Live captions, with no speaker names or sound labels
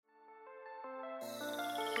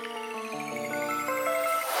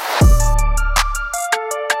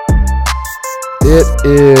It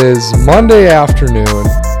is Monday afternoon.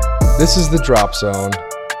 This is the Drop Zone.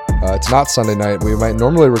 It's not Sunday night. We might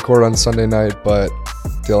normally record on Sunday night, but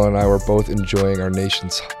Dylan and I were both enjoying our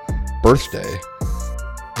nation's birthday,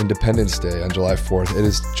 Independence Day, on July 4th. It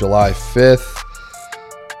is July 5th.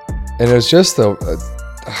 And it was just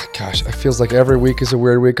it feels like every week is a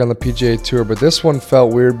weird week on the PGA Tour, but this one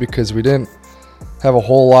felt weird because we didn't have a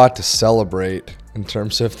whole lot to celebrate in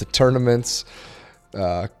terms of the tournaments.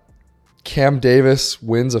 Cam Davis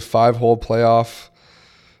wins a 5-hole playoff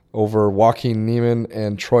over Joaquin Niemann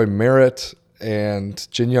and Troy Merritt, and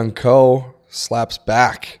Jin Young Ko slaps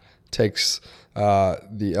back, takes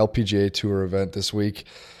the LPGA Tour event this week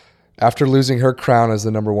after losing her crown as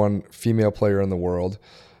the number one female player in the world.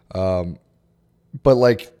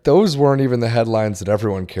 But those weren't even the headlines that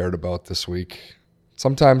everyone cared about this week.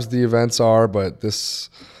 Sometimes the events are, but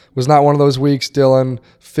this was not one of those weeks, Dylan.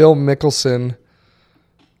 Phil Mickelson,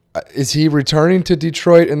 is he returning to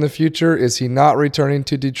Detroit in the future? Is he not returning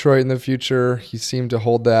to Detroit in the future? He seemed to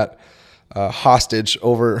hold that hostage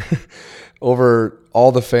over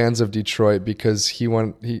all the fans of Detroit because he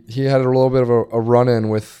had a little bit of a run-in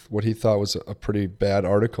with what he thought was a pretty bad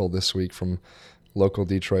article this week from local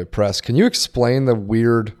Detroit press. Can you explain the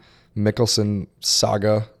weird Mickelson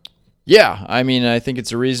saga? Yeah, I mean, I think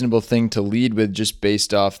it's a reasonable thing to lead with just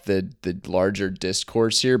based off the larger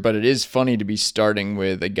discourse here, but it is funny to be starting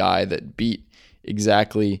with a guy that beat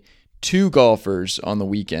exactly two golfers on the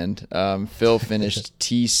weekend. Phil finished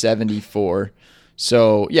T74.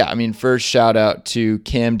 So, yeah, I mean, first shout out to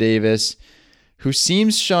Cam Davis, who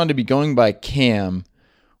seems, Sean, to be going by Cam,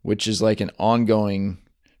 which is like an ongoing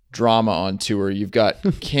drama on tour. You've got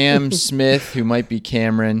Cam Smith, who might be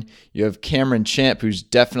Cameron. You have Cameron Champ, who's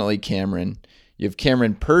definitely Cameron. You have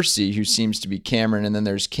Cameron Percy, who seems to be Cameron. And then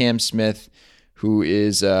there's Cam Smith, who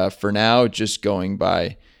is, for now, just going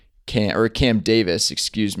by Cam Davis,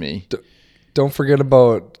 excuse me. Don't forget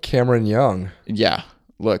about Cameron Young. Yeah,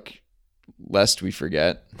 look, lest we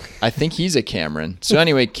forget. I think he's a Cameron. So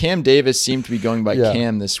anyway, Cam Davis seemed to be going by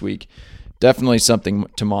Cam this week. Definitely something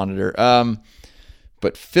to monitor.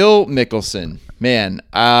 But Phil Mickelson, man,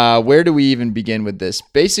 where do we even begin with this?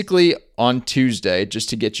 Basically, on Tuesday, just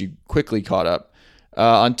to get you quickly caught up,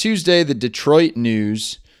 on Tuesday, the Detroit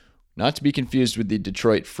News, not to be confused with the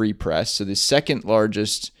Detroit Free Press, so the second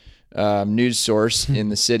largest news source in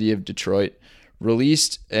the city of Detroit,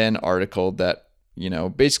 released an article that,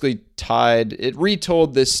 basically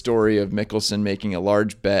retold this story of Mickelson making a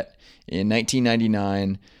large bet in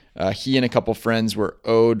 1999. He and a couple friends were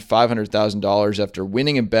owed $500,000 after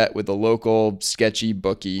winning a bet with a local sketchy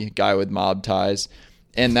bookie, guy with mob ties,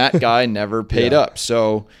 and that guy never paid up.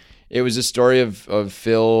 So it was a story of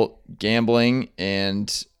Phil gambling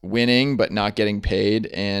and winning but not getting paid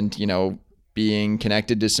and, being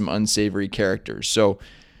connected to some unsavory characters. So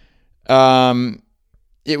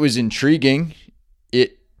it was intriguing.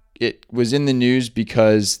 It was in the news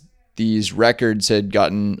because these records had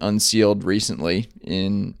gotten unsealed recently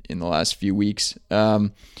in the last few weeks.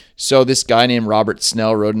 So this guy named Robert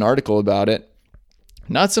Snell wrote an article about it.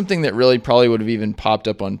 Not something that really probably would have even popped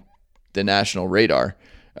up on the national radar.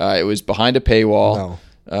 It was behind a paywall.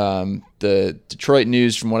 No. The Detroit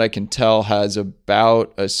News, from what I can tell, has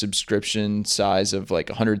about a subscription size of like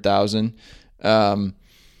 100,000. And,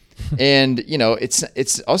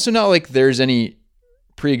 it's also not like there's any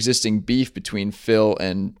pre-existing beef between Phil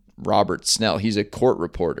and Robert Snell. He's a court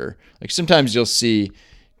reporter. Like sometimes you'll see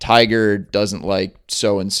Tiger doesn't like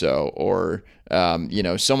so-and-so or,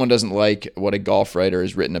 someone doesn't like what a golf writer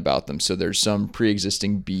has written about them. So there's some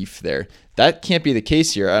pre-existing beef there. That can't be the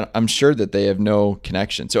case here. I'm sure that they have no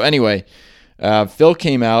connection. So anyway, Phil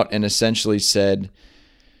came out and essentially said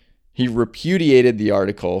he repudiated the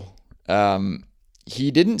article.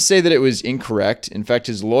 He didn't say that it was incorrect. In fact,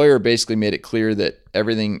 his lawyer basically made it clear that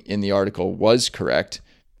everything in the article was correct.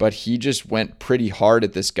 But he just went pretty hard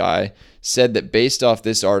at this guy, said that based off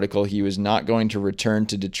this article, he was not going to return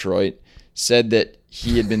to Detroit, said that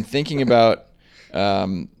he had been thinking about,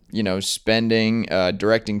 spending,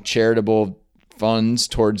 directing charitable funds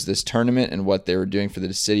towards this tournament and what they were doing for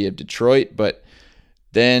the city of Detroit. But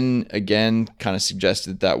then again, kind of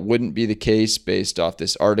suggested that wouldn't be the case based off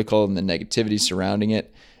this article and the negativity surrounding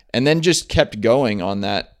it. And then just kept going on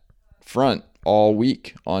that front all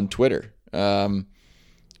week on Twitter.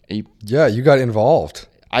 Yeah, you got involved.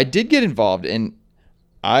 I did get involved, and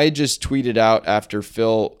I just tweeted out after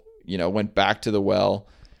Phil, went back to the well,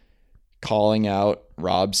 calling out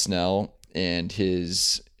Rob Snell and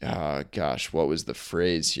his, what was the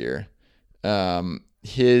phrase here?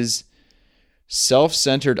 His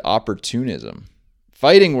self-centered opportunism.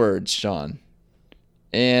 Fighting words, Sean.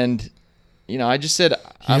 And, I just said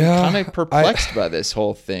I'm kind of perplexed by this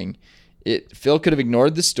whole thing. Phil could have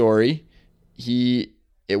ignored the story. It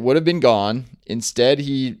would have been gone. Instead,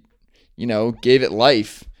 he, gave it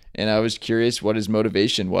life. And I was curious what his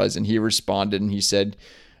motivation was. And he responded and he said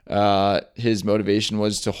his motivation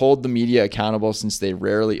was to hold the media accountable since they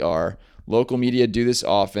rarely are. Local media do this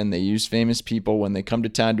often. They use famous people when they come to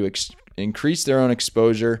town to increase their own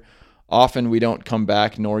exposure. Often we don't come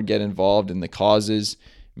back nor get involved in the causes.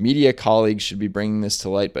 Media colleagues should be bringing this to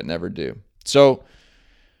light, but never do. So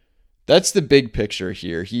that's the big picture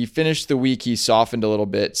here. He finished the week. He softened a little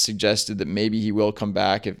bit, suggested that maybe he will come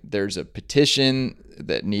back if there's a petition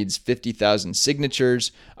that needs 50,000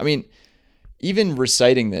 signatures. I mean, even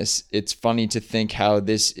reciting this, it's funny to think how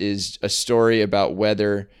this is a story about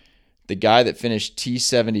whether the guy that finished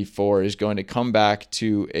T74 is going to come back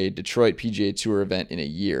to a Detroit PGA Tour event in a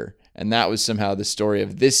year. And that was somehow the story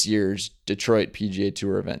of this year's Detroit PGA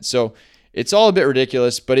Tour event. So it's all a bit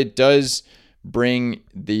ridiculous, but it does bring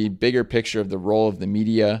the bigger picture of the role of the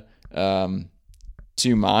media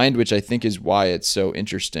to mind, which I think is why it's so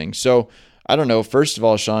interesting. So I don't know. First of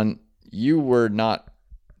all, Sean, you were not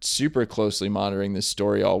super closely monitoring this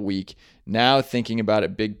story all week. Now thinking about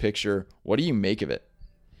it big picture, what do you make of it?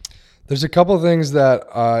 There's a couple of things that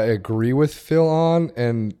I agree with Phil on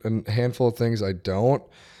and a handful of things I don't.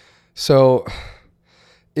 So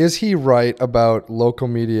is he right about local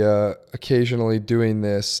media occasionally doing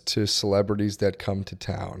this to celebrities that come to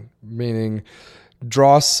town? Meaning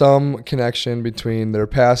draw some connection between their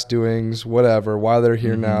past doings, whatever, why they're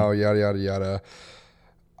here now, yada, yada, yada.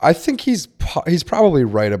 I think he's probably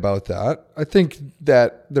right about that. I think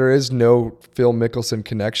that there is no Phil Mickelson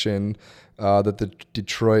connection that the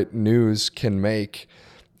Detroit News can make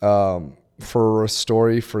for a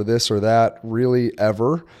story for this or that really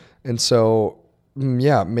ever. And so,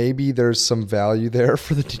 yeah, maybe there's some value there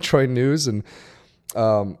for the Detroit News. And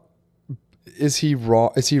is he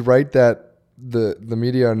wrong? Is he right that the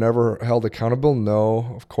media are never held accountable?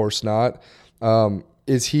 No, of course not.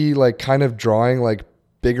 Is he like kind of drawing like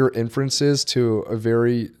bigger inferences to a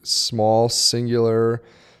very small singular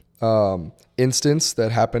instance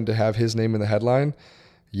that happened to have his name in the headline?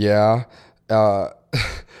 Yeah.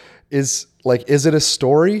 Is it a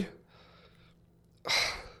story?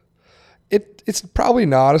 It's probably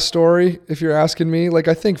not a story if you're asking me. Like,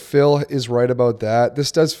 I think Phil is right about that.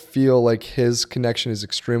 This does feel like his connection is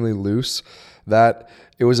extremely loose, that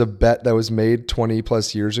it was a bet that was made 20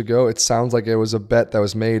 plus years ago. It sounds like it was a bet that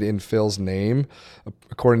was made in Phil's name,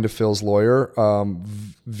 according to Phil's lawyer,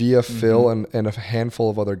 via Phil and a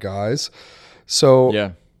handful of other guys. So,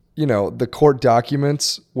 yeah. The court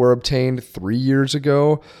documents were obtained 3 years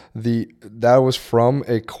ago. That was from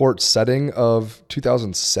a court setting of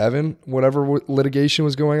 2007, whatever litigation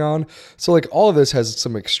was going on. So like all of this has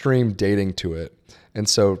some extreme dating to it. And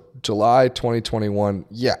so July 2021,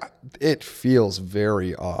 yeah, it feels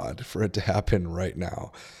very odd for it to happen right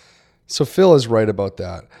now. So Phil is right about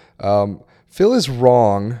that. Phil is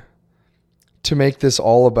wrong to make this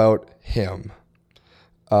all about him.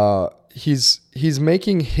 He's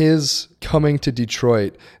making his coming to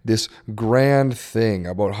Detroit this grand thing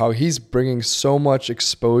about how he's bringing so much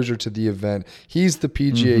exposure to the event. He's the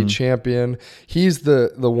PGA champion. He's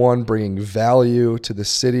the one bringing value to the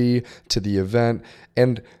city, to the event.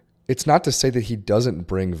 And it's not to say that he doesn't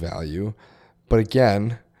bring value, but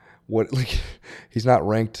again, he's not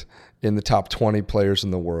ranked in the top 20 players in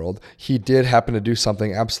the world. He did happen to do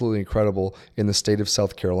something absolutely incredible in the state of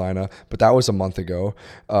South Carolina, but that was a month ago,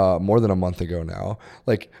 more than a month ago now.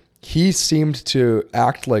 Like, he seemed to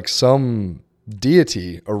act like some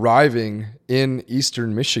deity arriving in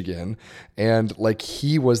Eastern Michigan, and like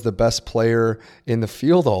he was the best player in the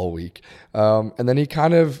field all week. And then he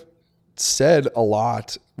kind of said a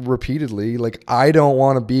lot repeatedly, like, I don't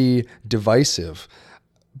want to be divisive.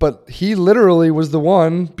 But he literally was the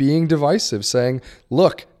one being divisive, saying,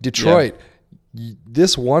 look, Detroit,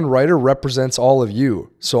 this one writer represents all of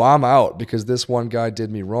you, so I'm out because this one guy did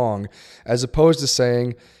me wrong, as opposed to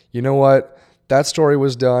saying, you know what, that story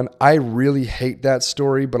was done. I really hate that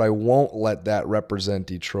story, but I won't let that represent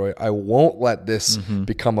Detroit. I won't let this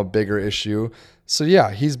become a bigger issue. So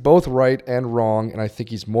yeah, he's both right and wrong, and I think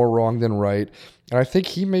he's more wrong than right. And I think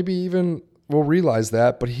he maybe even will realize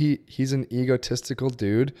that, but he's an egotistical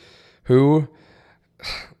dude who,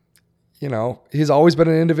 he's always been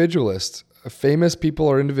an individualist. Famous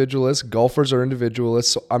people are individualists. Golfers are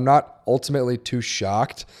individualists. So I'm not ultimately too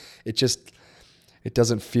shocked. It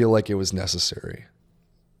doesn't feel like it was necessary.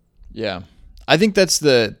 Yeah. I think that's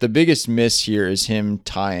the biggest miss here is him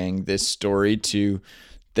tying this story to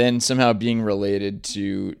then somehow being related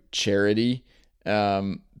to charity.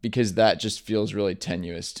 because that just feels really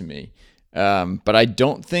tenuous to me. But I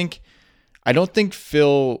don't think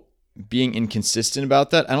Phil being inconsistent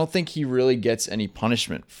about that, I don't think he really gets any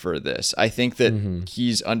punishment for this. I think that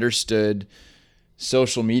he's understood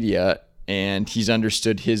social media and he's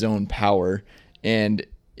understood his own power. And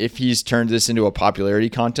if he's turned this into a popularity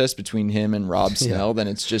contest between him and Rob Snell, then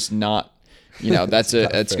it's just not, that's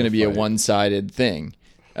going to be a one-sided thing.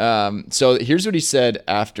 So here's what he said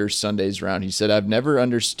after Sunday's round. He said, "I've never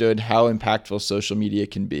understood how impactful social media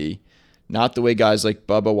can be. Not the way guys like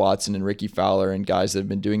Bubba Watson and Ricky Fowler and guys that have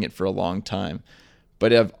been doing it for a long time.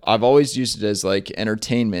 But I've always used it as like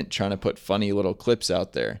entertainment, trying to put funny little clips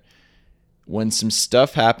out there. When some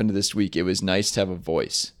stuff happened this week, it was nice to have a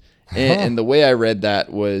voice." And the way I read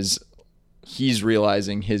that was he's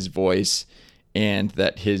realizing his voice and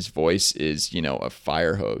that his voice is, a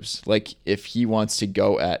fire hose. Like if he wants to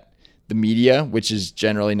go at the media, which is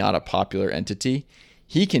generally not a popular entity,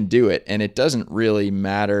 he can do it. And it doesn't really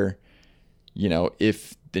matter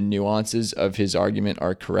if the nuances of his argument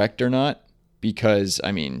are correct or not, because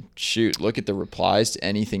look at the replies to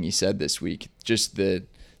anything he said this week. Just the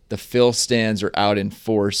Phil stands are out in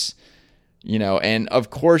force, and of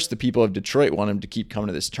course the people of Detroit want him to keep coming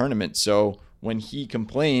to this tournament. So when he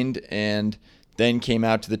complained and then came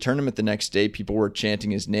out to the tournament the next day, people were chanting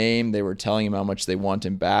his name. They were telling him how much they want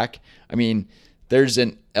him back. There's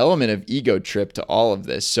an element of ego trip to all of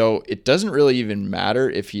this. So it doesn't really even matter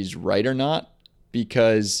if he's right or not,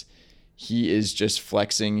 because he is just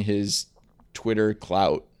flexing his Twitter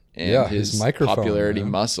clout and his popularity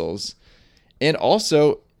muscles. And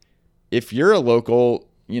also, if you're a local,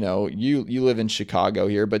 you live in Chicago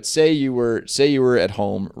here, but say you were at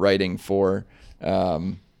home writing for,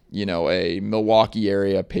 a Milwaukee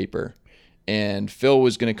area paper, and Phil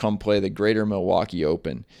was going to come play the Greater Milwaukee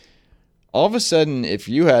Open. All of a sudden, if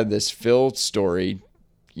you had this Phil story,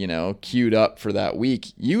 queued up for that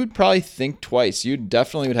week, you would probably think twice. You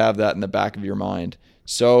definitely would have that in the back of your mind.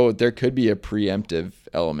 So there could be a preemptive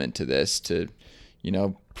element to this to,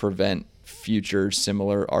 prevent future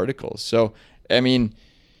similar articles. So,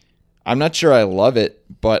 I'm not sure I love it,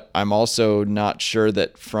 but I'm also not sure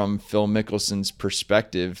that from Phil Mickelson's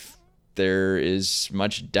perspective, there is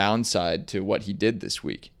much downside to what he did this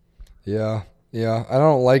week. Yeah. I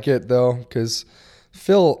don't like it though, because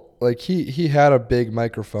Phil, he had a big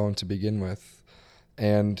microphone to begin with,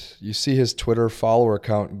 and you see his Twitter follower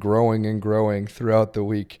count growing and growing throughout the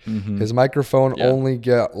week. His microphone only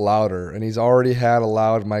get louder, and he's already had a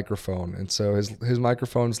loud microphone, and so his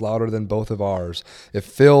microphone's louder than both of ours. If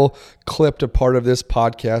Phil clipped a part of this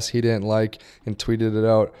podcast he didn't like and tweeted it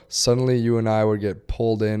out, suddenly you and I would get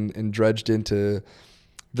pulled in and dredged into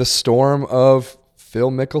the storm of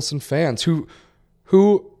Phil Mickelson fans who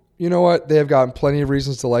you know what? They have gotten plenty of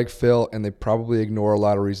reasons to like Phil, and they probably ignore a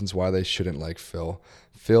lot of reasons why they shouldn't like Phil.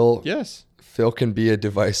 Phil can be a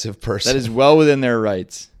divisive person. That is well within their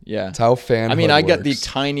rights. Yeah. It's how fanhood I got works. the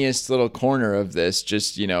tiniest little corner of this,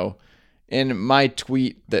 just, and my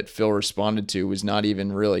tweet that Phil responded to was not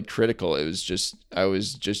even really critical. It was just, I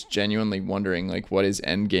was just genuinely wondering what his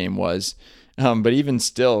end game was. But even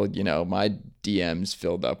still, my DMs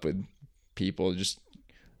filled up with people just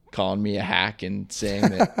calling me a hack and saying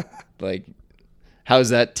that how's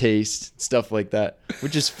that taste, stuff like that,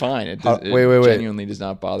 which is fine. It genuinely does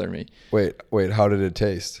not bother me. Wait, how did it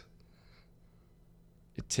taste?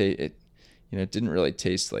 It didn't really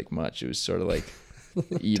taste like much. It was sort of like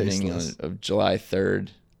the evening of July 3rd.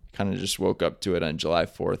 Kind of just woke up to it on July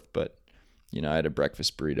 4th, but I had a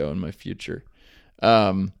breakfast burrito in my future.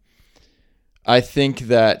 I think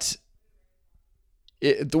that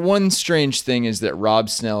the one strange thing is that Rob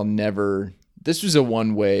Snell this was a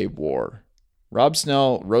one-way war. Rob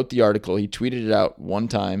Snell wrote the article, he tweeted it out one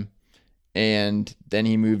time, and then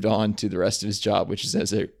he moved on to the rest of his job, which is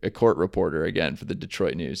as a court reporter again for the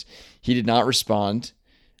Detroit News. He did not respond.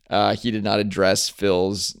 He did not address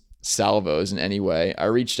Phil's salvos in any way. I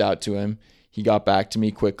reached out to him. He got back to me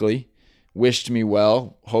quickly, wished me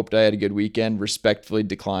well, hoped I had a good weekend, respectfully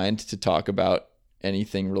declined to talk about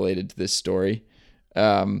anything related to this story.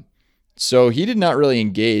 So he did not really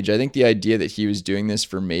engage. I think the idea that he was doing this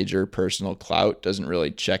for major personal clout doesn't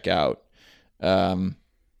really check out.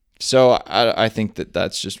 So I think that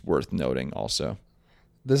that's just worth noting also.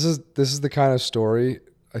 This is the kind of story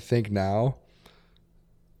I think now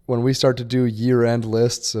when we start to do year-end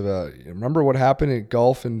lists of remember what happened at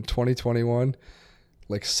golf in 2021?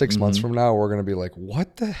 6 months from now, we're going to be like,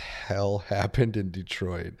 what the hell happened in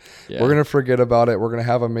Detroit? Yeah. We're going to forget about it. We're going to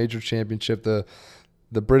have a major championship. The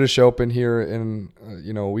the British Open here in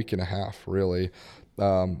a week and a half, really.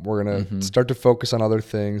 We're going to start to focus on other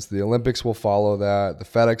things. The Olympics will follow that, the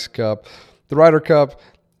FedEx Cup, the Ryder Cup,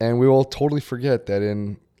 and we will totally forget that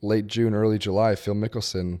in late June, early July, Phil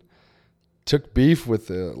Mickelson took beef with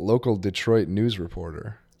the local Detroit news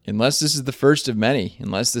reporter. Unless this is the first of many,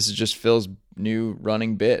 unless this is just Phil's new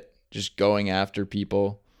running bit, just going after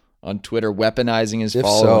people on Twitter, weaponizing his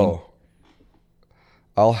following. So,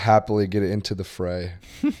 I'll happily get into the fray.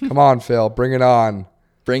 Come on, Phil, bring it on.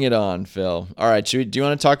 Bring it on, Phil. All right, do you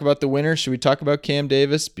want to talk about the winner? Should we talk about Cam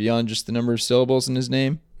Davis beyond just the number of syllables in his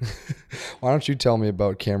name? Why don't you tell me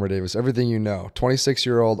about Cameron Davis, everything you know.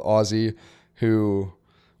 26-year-old Aussie who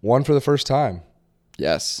won for the first time.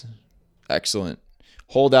 Yes, excellent.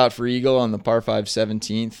 Hold out for eagle on the par 5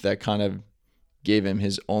 17th. That kind of gave him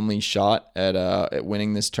his only shot at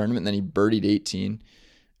winning this tournament. And then he birdied 18.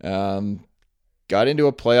 Got into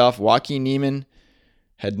a playoff. Joaquin Niemann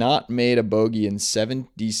had not made a bogey in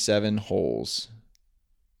 77 holes.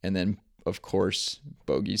 And then, of course,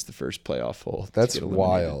 bogey's the first playoff hole. That's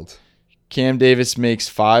wild. Cam Davis makes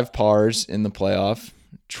 5 pars in the playoff.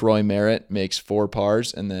 Troy Merritt makes 4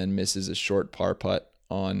 pars and then misses a short par putt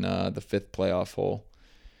on the 5th playoff hole.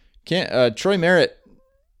 Troy Merritt,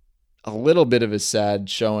 a little bit of a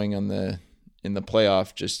sad showing in the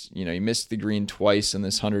playoff. Just, he missed the green twice on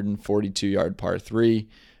this 142-yard par 3.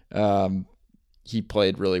 He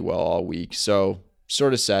played really well all week, so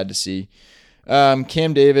sort of sad to see.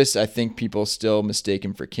 Cam Davis, I think people still mistake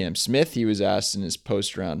him for Cam Smith. He was asked in his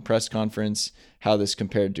post-round press conference how this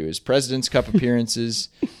compared to his President's Cup appearances,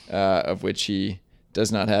 of which he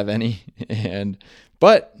does not have any.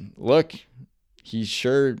 But look, he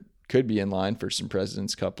sure could be in line for some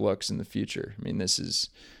President's Cup looks in the future. I mean, this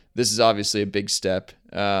is obviously a big step.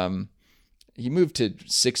 He moved to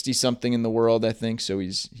 60 something in the world, I think, so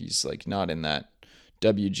he's like not in that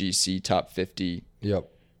WGC top 50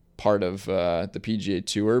 part of the PGA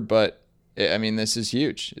Tour, but I mean, this is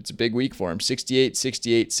huge. It's a big week for him. 68,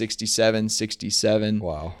 68, 67, 67.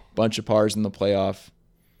 Wow. Bunch of pars in the playoff.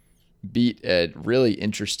 Beat a really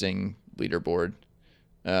interesting leaderboard.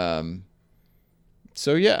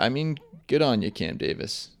 So yeah, I mean, good on you, Cam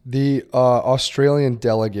Davis. The Australian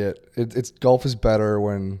delegate, it's golf is better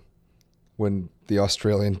when the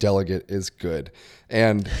Australian delegate is good.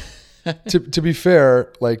 And to be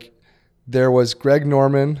fair, like there was Greg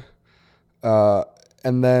Norman,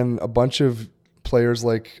 and then a bunch of players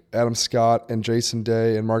like Adam Scott and Jason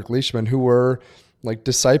Day and Mark Leishman who were like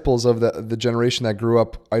disciples of the generation that grew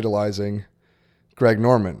up idolizing Greg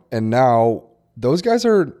Norman. And now those guys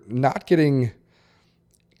are not getting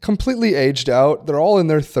completely aged out. They're all in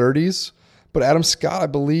their 30s, but Adam Scott, I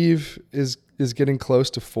believe, is getting close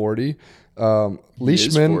to 40.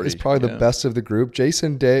 Leishman is probably the best of the group.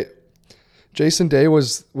 Jason Day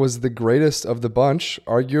was the greatest of the bunch,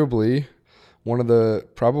 arguably one of the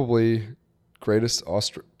probably greatest,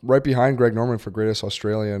 right behind Greg Norman for greatest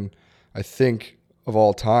Australian, I think, of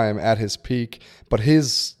all time at his peak. But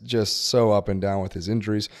he's just so up and down with his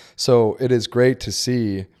injuries. So it is great to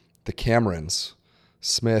see the Camerons,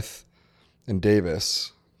 Smith and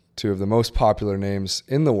Davis, two of the most popular names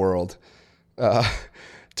in the world,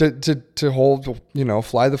 to hold,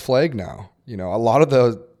 fly the flag now. A lot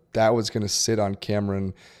of that was going to sit on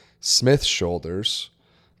Cameron Smith's shoulders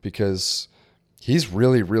because he's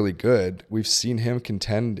really, really good. We've seen him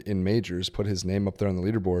contend in majors, put his name up there on the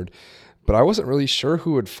leaderboard, but I wasn't really sure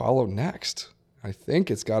who would follow next. I think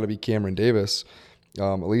it's got to be Cameron Davis,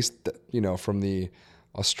 at least, from the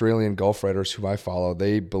Australian golf writers who I follow.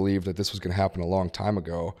 They believe that this was going to happen a long time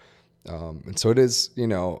ago. And so it is,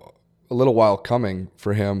 a little while coming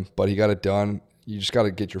for him, but he got it done. You just got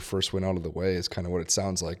to get your first win out of the way is kind of what it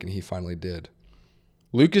sounds like, and he finally did.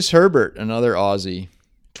 Lucas Herbert, another Aussie,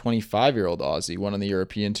 25-year-old Aussie, won on the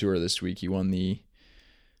European Tour this week. He won the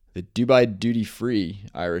Dubai Duty Free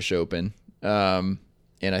Irish Open. And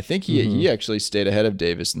I think he actually stayed ahead of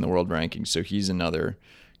Davis in the world rankings, so he's another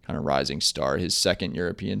kind of rising star, his second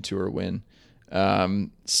European Tour win.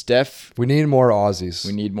 Steph. We need more Aussies.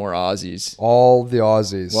 We need more Aussies. All the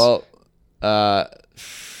Aussies. Well,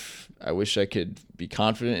 I wish I could be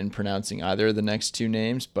confident in pronouncing either of the next two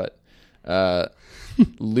names, but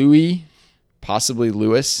Louis, possibly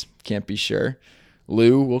Lewis, can't be sure.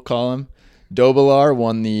 Lou, we'll call him. Dobelar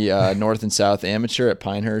won the North and South Amateur at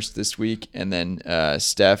Pinehurst this week, and then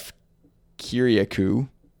Steph Kyriakou,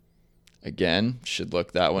 again, should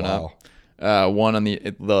look that one up. Won on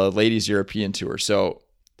the Ladies European Tour. So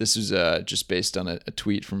this is just based on a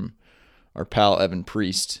tweet from our pal Evan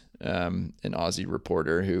Priest, an Aussie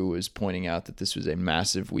reporter, who was pointing out that this was a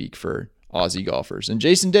massive week for Aussie golfers. And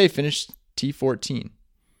Jason Day finished T14.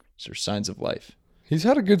 Is there signs of life? He's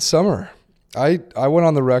had a good summer. I went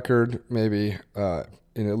on the record, maybe,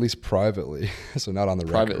 in at least privately, so not on the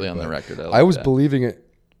Privately record. on the record. I was believing it.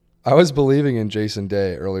 I was believing in Jason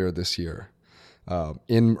Day earlier this year.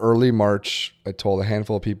 In early March, I told a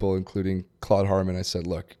handful of people, including Claude Harmon, I said,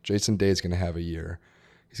 look, Jason Day is going to have a year.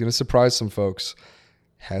 He's going to surprise some folks.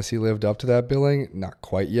 Has he lived up to that billing? Not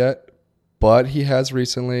quite yet, but he has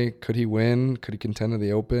recently. Could he win? Could he contend in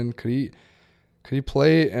the Open? Could he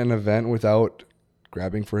play an event without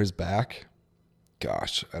grabbing for his back?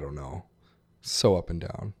 Gosh, I don't know. So up and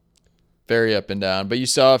down. Very up and down. But you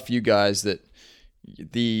saw a few guys that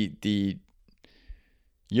the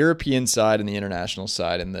European side and the international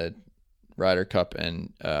side and the Ryder Cup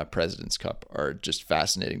and President's Cup are just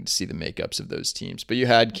fascinating to see the makeups of those teams. But you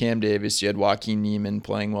had Cam Davis, you had Joaquin Niemann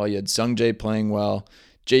playing well, you had Sungjae playing well,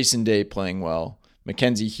 Jason Day playing well,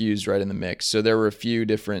 Mackenzie Hughes right in the mix. So there were a few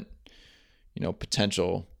different,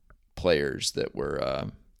 potential players that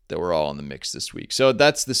were all in the mix this week. So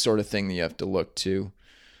that's the sort of thing that you have to look to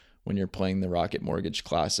when you're playing the Rocket Mortgage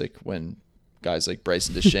Classic, when guys like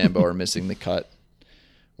Bryson DeChambeau are missing the cut,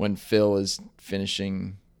 when Phil is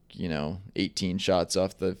finishing 15 shots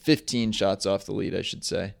off the lead, I should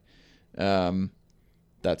say.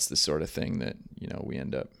 That's the sort of thing that, we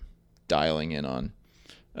end up dialing in on.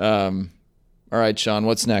 All right, Sean,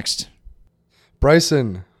 what's next?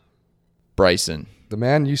 Bryson. The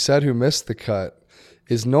man you said who missed the cut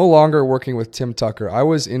is no longer working with Tim Tucker. I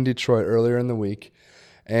was in Detroit earlier in the week,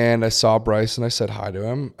 and I saw Bryson. I said hi to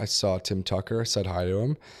him. I saw Tim Tucker. I said hi to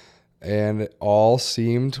him. And it all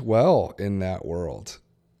seemed well in that world.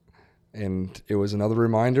 And it was another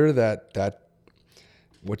reminder that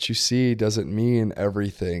what you see doesn't mean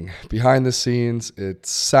everything. Behind the scenes, it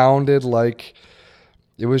sounded like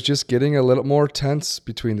it was just getting a little more tense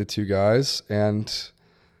between the two guys. And,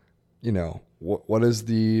 what is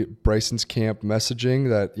the Bryson's camp messaging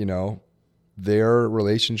that, their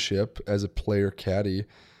relationship as a player caddy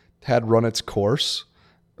had run its course,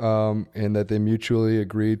 and that they mutually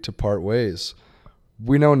agreed to part ways.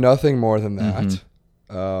 We know nothing more than that.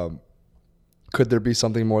 Mm-hmm. Could there be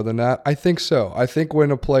something more than that? I think so. I think when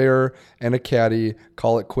a player and a caddy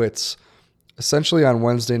call it quits, essentially on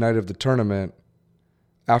Wednesday night of the tournament,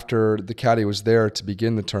 after the caddy was there to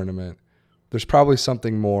begin the tournament, there's probably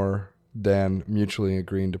something more than mutually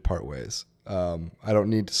agreeing to part ways. I don't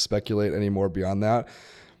need to speculate any more beyond that.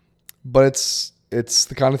 But it's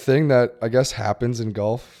the kind of thing that I guess happens in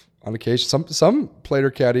golf on occasion. Some player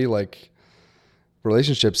caddy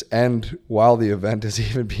relationships end while the event is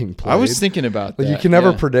even being played. I was thinking about that. You can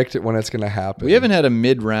never predict it when it's going to happen. We haven't had a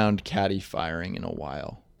mid-round caddy firing in a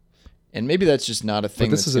while. And maybe that's just not a thing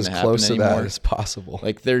that's going to happen anymore. This is as close to that as possible.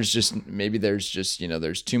 There's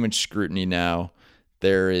too much scrutiny now.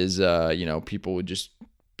 There is, people would just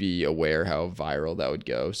be aware how viral that would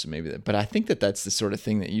go. So but I think that's the sort of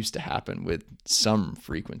thing that used to happen with some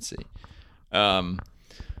frequency.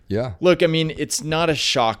 Yeah. Look, it's not a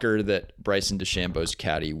shocker that Bryson DeChambeau's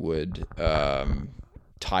caddy would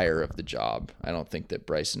tire of the job. I don't think that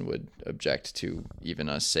Bryson would object to even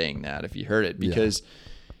us saying that if he heard it, because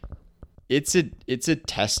it's a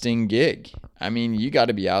testing gig. You got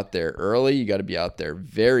to be out there early. You got to be out there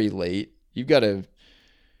very late. You've got to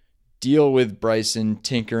deal with Bryson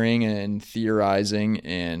tinkering and theorizing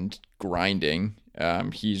and grinding.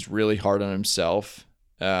 He's really hard on himself.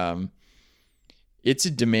 It's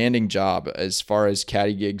a demanding job. As far as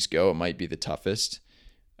caddy gigs go, it might be the toughest.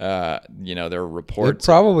 There are reports. It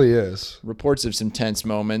probably is. Reports of some tense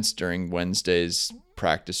moments during Wednesday's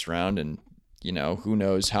practice round. And, who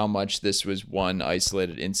knows how much this was one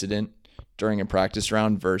isolated incident during a practice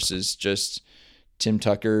round versus just Tim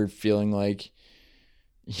Tucker feeling like,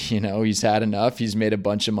 he's had enough. He's made a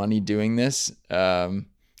bunch of money doing this. Who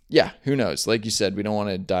knows? Like you said, we don't want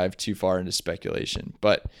to dive too far into speculation.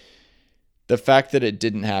 But the fact that it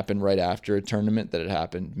didn't happen right after a tournament, that it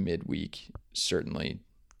happened midweek, certainly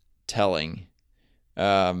telling.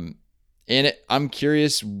 I'm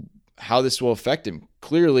curious how this will affect him.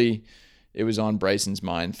 Clearly, it was on Bryson's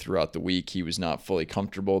mind throughout the week. He was not fully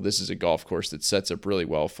comfortable. This is a golf course that sets up really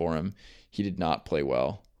well for him. He did not play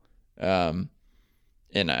well.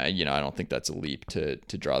 And I don't think that's a leap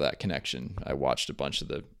to draw that connection. I watched a bunch of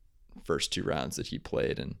the first two rounds that he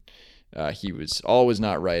played, and he was always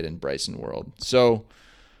not right in Bryson world. So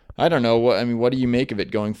I don't know. What do you make of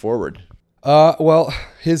it going forward? Well,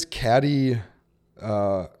 his caddy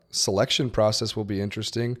selection process will be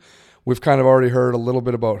interesting. We've kind of already heard a little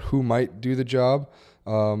bit about who might do the job.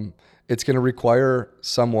 It's going to require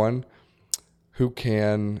someone who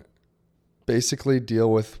can basically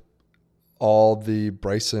deal with all the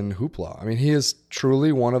Bryson hoopla. I mean, he is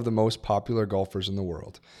truly one of the most popular golfers in the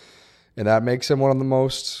world. And that makes him one of the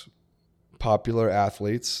most popular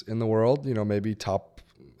athletes in the world. You know, maybe top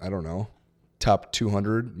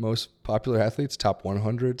 200 most popular athletes, top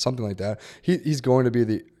 100, something like that. He's going to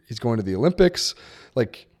the Olympics.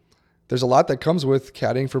 Like, there's a lot that comes with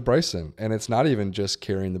caddying for Bryson, and it's not even just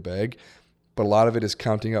carrying the bag, but a lot of it is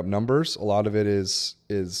counting up numbers. A lot of it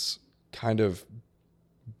is kind of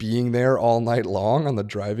being there all night long on the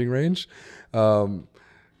driving range. And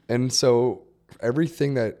so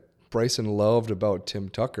everything that Bryson loved about Tim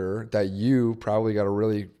Tucker that you probably got a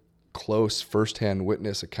really close firsthand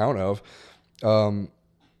witness account of,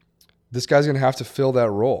 this guy's going to have to fill that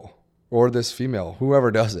role, or this female, whoever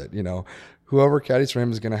does it, you know, whoever caddies for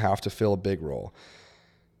him is going to have to fill a big role.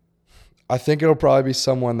 I think it'll probably be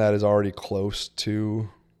someone that is already close to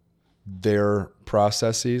their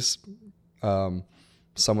processes.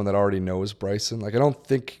 Someone that already knows Bryson. Like, I don't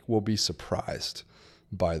think we'll be surprised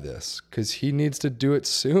by this because he needs to do it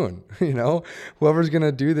soon. You know, whoever's going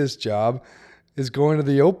to do this job is going to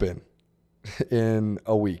the Open in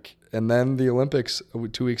a week, and then the Olympics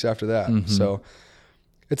 2 weeks after that. Mm-hmm. So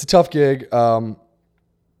it's a tough gig.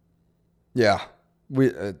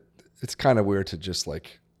 It's kind of weird to just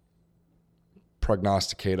like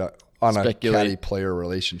prognosticate on a caddy-player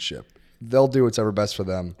relationship. They'll do what's best for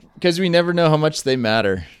them. Because we never know how much they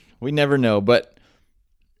matter. We never know. But,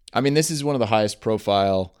 I mean, this is one of the highest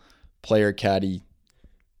profile player-caddy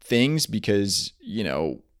things because, you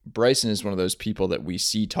know, Bryson is one of those people that we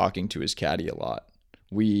see talking to his caddy a lot.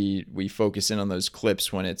 We focus in on those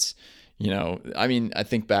clips when it's, you know, I mean, I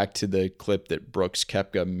think back to the clip that Brooks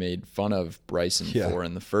Koepka made fun of Bryson for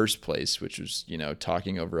in the first place, which was, you know,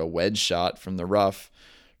 talking over a wedge shot from the rough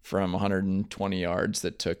from 120 yards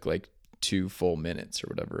that took like 2 full minutes or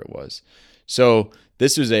whatever it was. So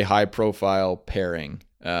this was a high profile pairing.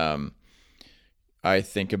 I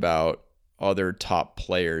think about other top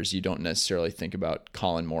players. You don't necessarily think about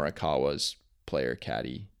Colin Morikawa's player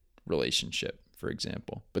caddy relationship, for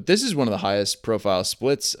example. But this is one of the highest profile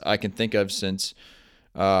splits I can think of since,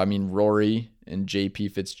 Rory and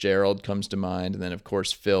JP Fitzgerald comes to mind. And then of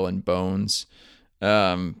course, Phil and Bones.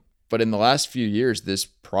 But in the last few years, this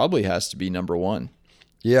probably has to be number one.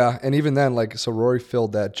 Yeah, and even then, like, so Rory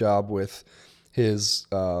filled that job with his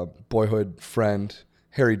boyhood friend,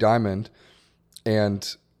 Harry Diamond,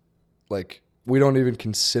 and, like, we don't even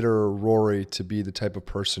consider Rory to be the type of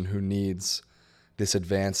person who needs this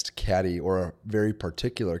advanced caddy or a very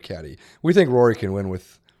particular caddy. We think Rory can win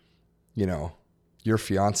with, you know, your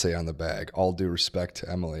fiance on the bag, all due respect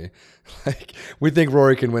to Emily. Like, we think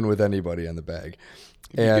Rory can win with anybody on the bag.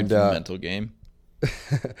 And good for the mental game.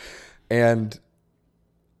 And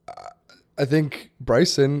I think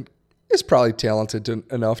Bryson is probably talented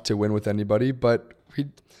enough to win with anybody, but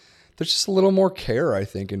there's just a little more care, I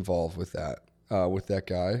think, involved with that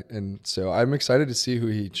guy. And so I'm excited to see who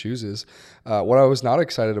he chooses. What I was not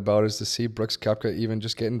excited about is to see Brooks Koepka even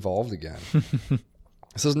just get involved again.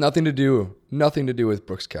 This has nothing to do with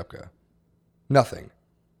Brooks Koepka. Nothing.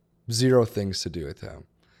 Zero things to do with him.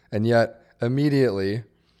 And yet, immediately,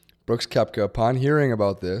 Brooks Koepka, upon hearing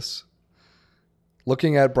about this,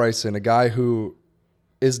 looking at Bryson, a guy who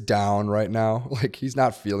is down right now, like he's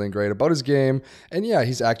not feeling great about his game. And yeah,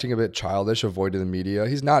 he's acting a bit childish, avoiding the media.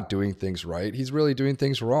 He's not doing things right. He's really doing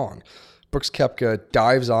things wrong. Brooks Koepka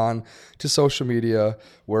dives on to social media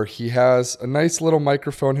where he has a nice little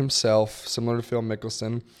microphone himself, similar to Phil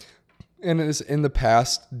Mickelson, and is in the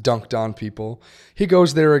past dunked on people. He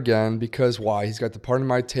goes there again because why? He's got the Pardon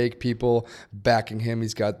My Take people backing him.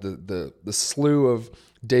 He's got the slew of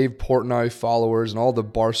Dave Portnoy followers and all the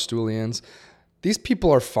Barstoolians. These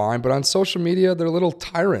people are fine, but on social media, they're little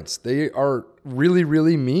tyrants. They are really,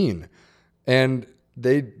 really mean. And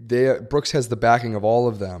Brooks has the backing of all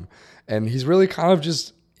of them. And he's really kind of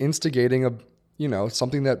just instigating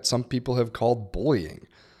something that some people have called bullying.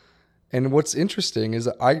 And what's interesting is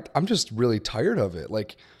I'm just really tired of it.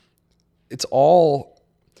 Like, it's all,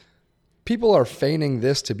 people are feigning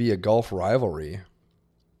this to be a golf rivalry.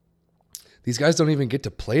 These guys don't even get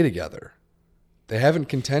to play together. They haven't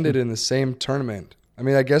contended in the same tournament. I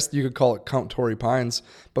mean, I guess you could call it Count Torrey Pines,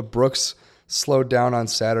 but Brooks slowed down on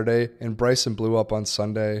Saturday and Bryson blew up on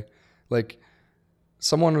Sunday. Like,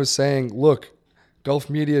 someone was saying, look, Gulf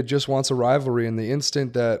Media just wants a rivalry, and the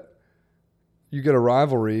instant that you get a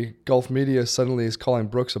rivalry, Gulf Media suddenly is calling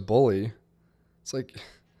Brooks a bully. It's like,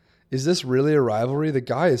 is this really a rivalry? The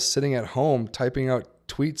guy is sitting at home typing out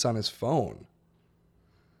tweets on his phone.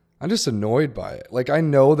 I'm just annoyed by it. Like, I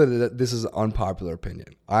know that this is an unpopular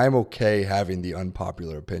opinion. I'm okay having the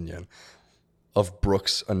unpopular opinion of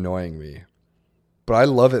Brooks annoying me. But I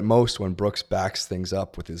love it most when Brooks backs things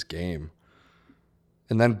up with his game.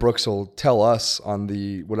 And then Brooks will tell us on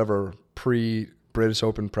the whatever pre-British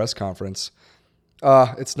Open press conference,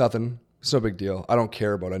 it's nothing. It's no big deal. I don't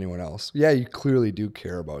care about anyone else. Yeah, you clearly do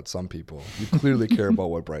care about some people. You clearly care about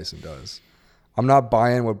what Bryson does. I'm not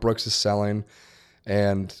buying what Brooks is selling.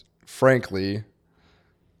 And frankly,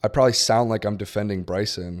 I probably sound like I'm defending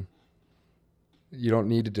Bryson. You don't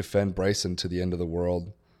need to defend Bryson to the end of the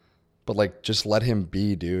world. But, like, just let him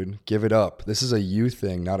be, dude. Give it up. This is a you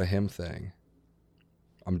thing, not a him thing.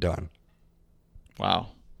 I'm done.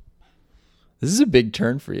 Wow. This is a big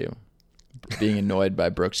turn for you, being annoyed by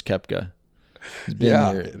Brooks Koepka. He's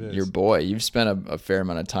been your boy. You've spent a fair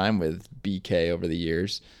amount of time with BK over the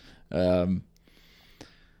years. I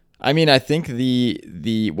mean, I think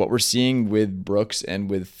the what we're seeing with Brooks and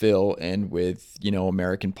with Phil and with,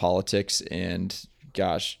 American politics and,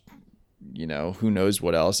 gosh, who knows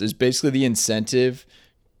what else, is basically the incentive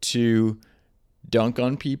to dunk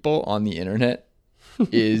on people on the internet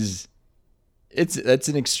that's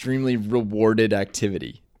an extremely rewarded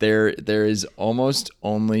activity. There is almost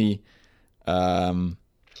only,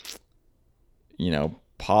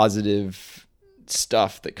 positive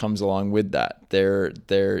stuff that comes along with that.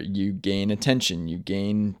 There you gain attention, you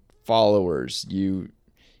gain followers.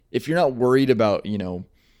 If you're not worried about,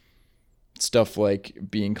 stuff like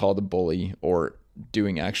being called a bully or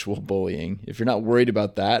doing actual bullying, if you're not worried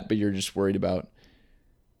about that, but you're just worried about,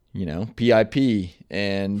 PIP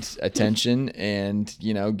and attention and,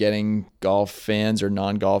 getting golf fans or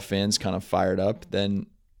non-golf fans kind of fired up, then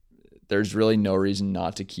there's really no reason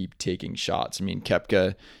not to keep taking shots. I mean,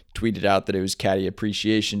 Koepka tweeted out that it was Caddy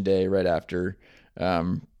Appreciation Day right after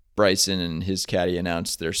Bryson and his caddy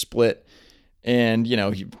announced their split. And,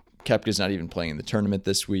 Koepka's not even playing in the tournament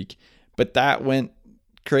this week. But that went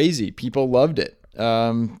crazy. People loved it.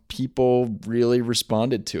 People really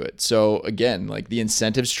responded to it. So again, like, the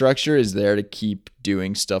incentive structure is there to keep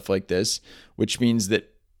doing stuff like this, which means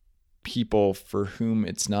that people for whom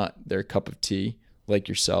it's not their cup of tea, like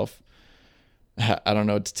yourself, I don't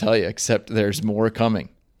know what to tell you, except there's more coming.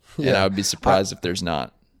 Yeah. And I would be surprised if there's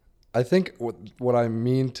not. I think what I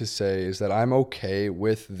mean to say is that I'm okay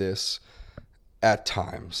with this at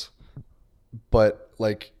times, but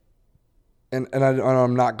like, and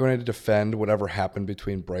I'm not going to defend whatever happened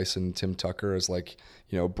between Bryson and Tim Tucker as like,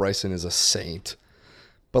 Bryson is a saint,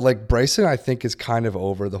 but like Bryson, I think, is kind of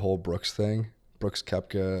over the whole Brooks thing, Brooks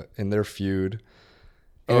Koepka and their feud.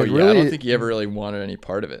 And I don't think he ever really wanted any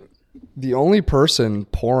part of it. The only person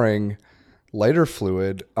pouring lighter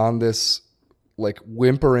fluid on this like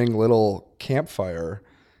whimpering little campfire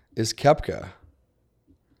is Koepka.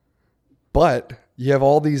 But you have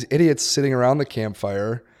all these idiots sitting around the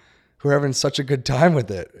campfire who are having such a good time with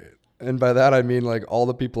it. And by that, I mean like all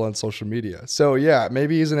the people on social media. So yeah,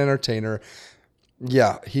 maybe he's an entertainer.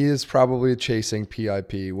 Yeah, he is probably chasing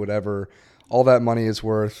PIP, whatever all that money is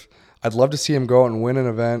worth. I'd love to see him go out and win an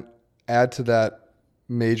event, add to that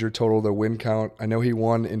major total, the win count. I know he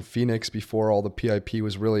won in Phoenix before all the PIP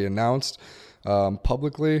was really announced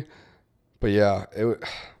publicly. But yeah,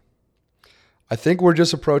 I think we're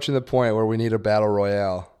just approaching the point where we need a battle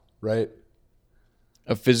royale, right?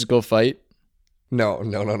 A physical fight? No.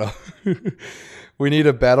 We need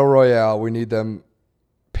a battle royale. We need them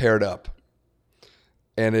paired up.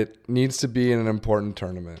 And it needs to be in an important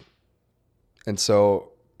tournament. And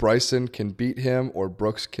so Bryson can beat him or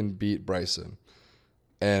Brooks can beat Bryson.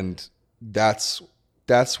 And that's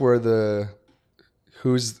where the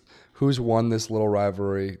who's won this little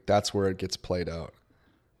rivalry, that's where it gets played out.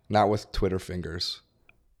 Not with Twitter fingers.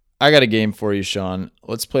 I got a game for you, Sean.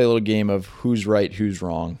 Let's play a little game of who's right, who's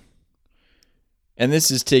wrong. And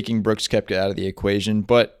this is taking Brooks Koepka out of the equation,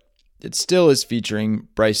 but it still is featuring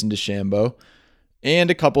Bryson DeChambeau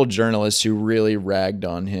and a couple journalists who really ragged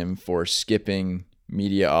on him for skipping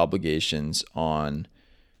media obligations on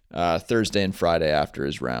Thursday and Friday after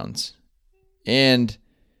his rounds. And,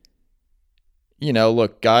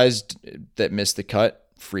 look, guys that miss the cut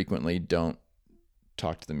frequently don't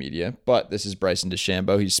talk to the media, but this is Bryson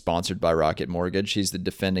DeChambeau. He's sponsored by Rocket Mortgage. He's the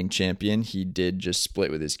defending champion. He did just split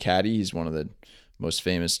with his caddy. He's one of the most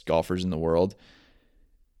famous golfers in the world.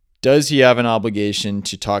 Does he have an obligation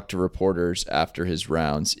to talk to reporters after his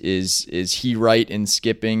rounds? Is he right in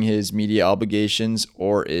skipping his media obligations,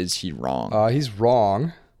 or is he wrong? He's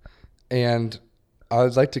wrong. And I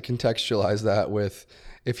would like to contextualize that with,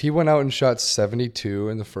 if he went out and shot 72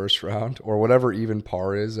 in the first round, or whatever even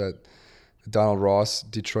par is at Donald Ross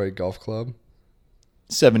Detroit Golf Club.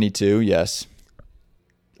 72, yes.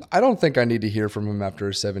 I don't think I need to hear from him after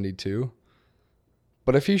a 72.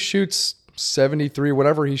 But if he shoots 73,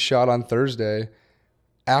 whatever he shot on Thursday,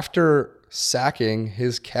 after sacking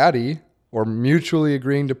his caddy or mutually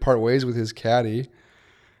agreeing to part ways with his caddy,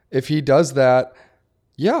 if he does that,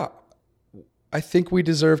 yeah, I think we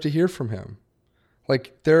deserve to hear from him.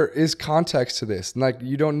 Like, there is context to this. Like,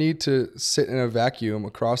 you don't need to sit in a vacuum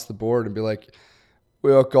across the board and be like,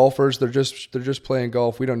 well, golfers, they're just playing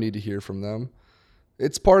golf. We don't need to hear from them.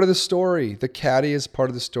 It's part of the story. The caddy is part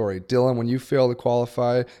of the story. Dylan, when you fail to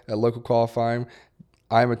qualify at local qualifying,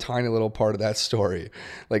 I'm a tiny little part of that story.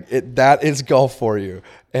 Like, that is golf for you.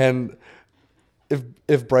 And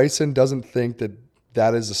if Bryson doesn't think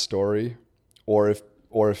that is a story, or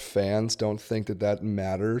if fans don't think that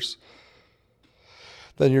matters,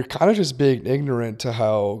 then you're kind of just being ignorant to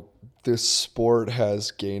how this sport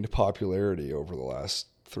has gained popularity over the last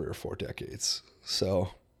 3 or 4 decades. So,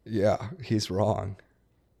 yeah, he's wrong.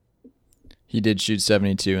 He did shoot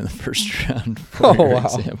 72 in the first round, for your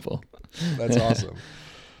example. That's awesome.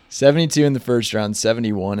 72 in the first round,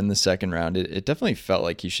 71 in the second round. It definitely felt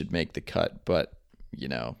like he should make the cut, but,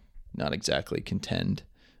 not exactly contend.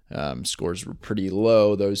 Scores were pretty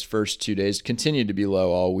low those first 2 days, continued to be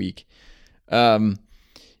low all week.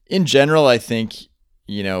 In general, I think,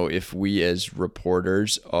 if we as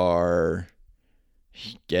reporters are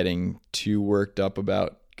getting too worked up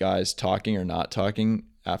about guys talking or not talking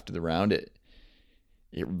after the round, it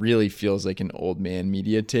really feels like an old man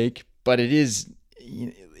media take. But it is,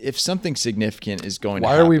 if something significant is going to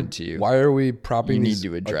happen to you, why are we propping these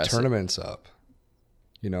address tournaments up?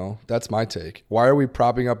 That's my take. Why are we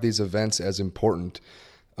propping up these events as important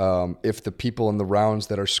if the people in the rounds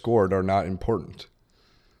that are scored are not important?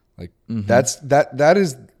 Like, that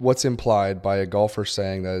is what's implied by a golfer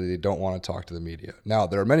saying that they don't want to talk to the media. Now,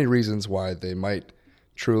 there are many reasons why they might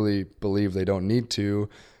truly believe they don't need to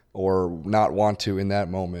or not want to in that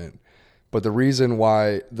moment. But the reason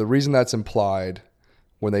that's implied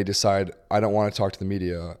when they decide I don't want to talk to the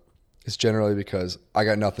media is generally because I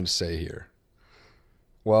got nothing to say here.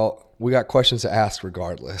 Well, we got questions to ask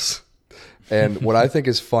regardless. And what I think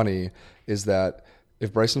is funny is that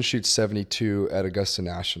if Bryson shoots 72 at Augusta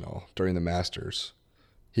National during the Masters,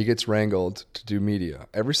 he gets wrangled to do media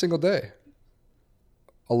every single day.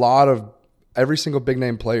 Every single big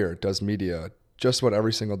name player does media just about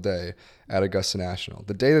every single day at Augusta National.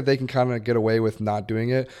 The day that they can kind of get away with not doing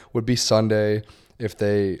it would be Sunday if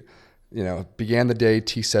they, began the day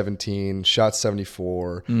T17, shot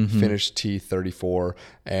 74, finished T34,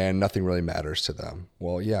 and nothing really matters to them.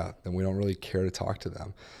 Well, yeah, then we don't really care to talk to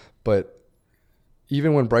them. But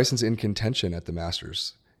even when Bryson's in contention at the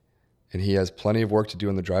Masters and he has plenty of work to do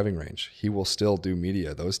in the driving range, he will still do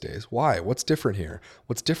media those days. Why? What's different here?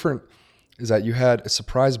 What's different is that you had a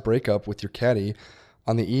surprise breakup with your caddy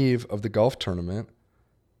on the eve of the golf tournament,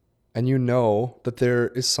 and you know that there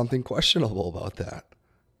is something questionable about that.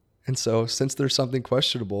 And so since there's something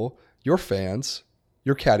questionable, your fans,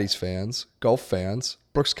 your caddy's fans, golf fans,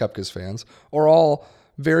 Brooks Koepka's fans are all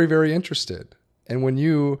very, very interested. And when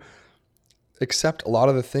you accept a lot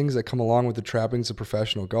of the things that come along with the trappings of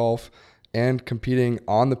professional golf and competing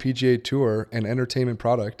on the PGA Tour and entertainment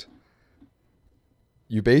product,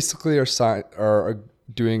 you basically are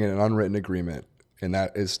doing an unwritten agreement, and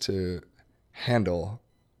that is to handle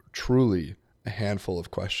truly a handful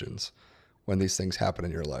of questions when these things happen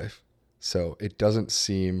in your life. So it doesn't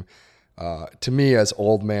seem to me as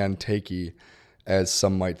old man takey as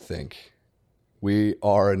some might think. We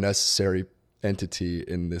are a necessary entity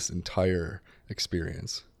in this entire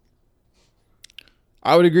experience.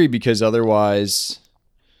 I would agree, because otherwise,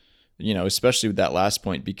 especially with that last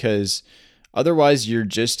point, because otherwise you're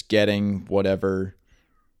just getting whatever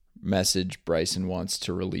message Bryson wants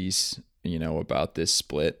to release, about this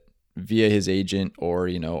split via his agent, or,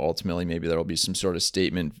 ultimately maybe there'll be some sort of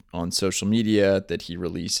statement on social media that he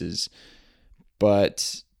releases.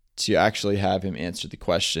 But to actually have him answer the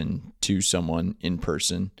question to someone in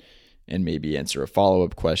person and maybe answer a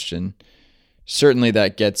follow-up question, certainly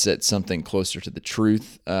that gets at something closer to the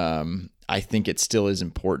truth. I think it still is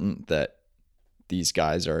important that these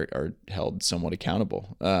guys are held somewhat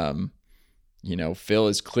accountable. Phil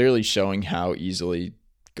is clearly showing how easily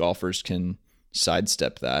golfers can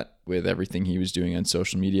sidestep that with everything he was doing on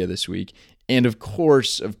social media this week. And of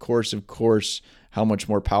course, how much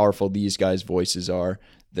more powerful these guys' voices are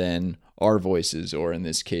than our voices, or in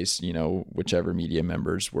this case, whichever media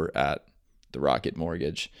members were at the Rocket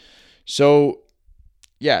Mortgage. So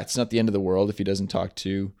yeah, it's not the end of the world if he doesn't talk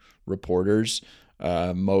to reporters.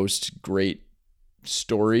 Most great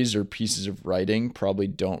stories or pieces of writing probably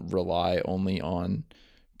don't rely only on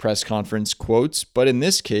press conference quotes, but in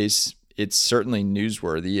this case, it's certainly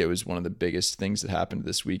newsworthy. It was one of the biggest things that happened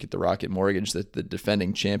this week at the Rocket Mortgage, that the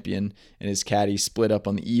defending champion and his caddy split up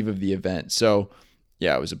on the eve of the event. So,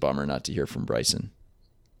 yeah, it was a bummer not to hear from Bryson.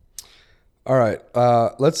 All right,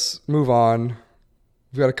 let's move on.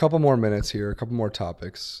 We've got a couple more minutes here, a couple more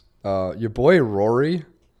topics. Your boy Rory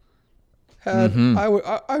had, I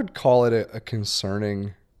would call it a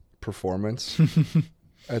concerning performance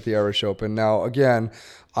at the Irish Open. Now, again,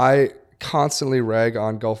 I constantly rag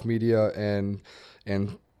on golf media and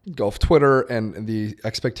golf Twitter and the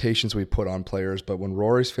expectations we put on players, but when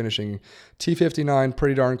Rory's finishing T59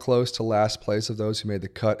 pretty darn close to last place of those who made the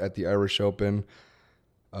cut at the Irish Open,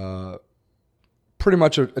 pretty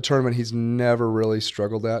much a tournament he's never really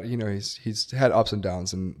struggled at. You know, he's had ups and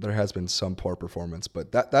downs, and there has been some poor performance,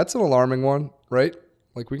 but that's an alarming one, right?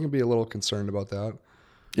 Like, we can be a little concerned about that.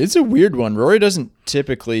 It's a weird one. Rory doesn't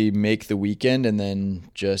typically make the weekend and then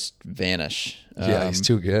just vanish. Yeah, he's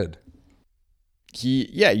too good.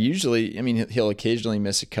 Usually, I mean, he'll occasionally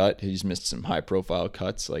miss a cut. He's missed some high-profile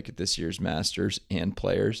cuts, like at this year's Masters and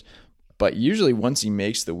Players. But usually once he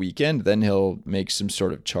makes the weekend, then he'll make some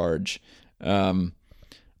sort of charge.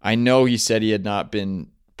 I know he said he had not been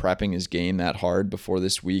prepping his game that hard before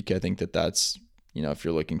this week. I think that's, you know, if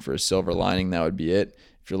you're looking for a silver lining, that would be it.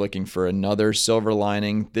 If you're looking for another silver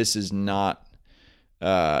lining, this is not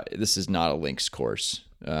a links course.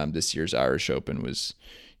 This year's Irish Open was,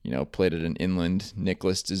 you know, played at an inland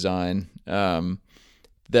Nicklaus design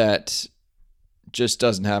that just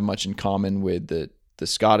doesn't have much in common with the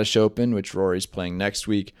Scottish Open, which Rory's playing next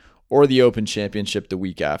week, or the Open Championship the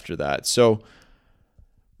week after that. So,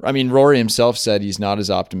 I mean, Rory himself said he's not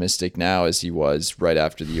as optimistic now as he was right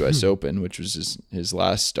after the U.S. Open, which was his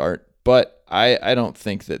last start. But I don't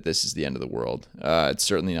think that this is the end of the world. It's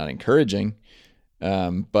certainly not encouraging.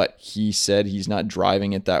 But he said he's not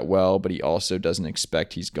driving it that well, but he also doesn't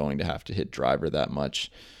expect he's going to have to hit driver that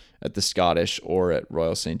much at the Scottish or at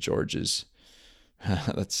Royal St. George's.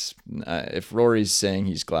 That's if Rory's saying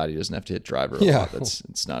he's glad he doesn't have to hit driver a lot,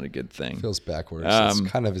 it's not a good thing. Feels backwards. It's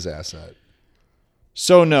kind of his asset.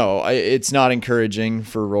 So no, it's not encouraging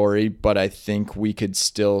for Rory, but I think we could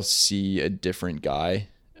still see a different guy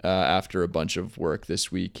after a bunch of work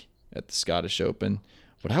this week at the Scottish Open.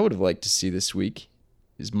 What I would have liked to see this week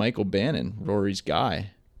is Michael Bannon, Rory's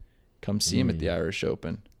guy. Come see him at the Irish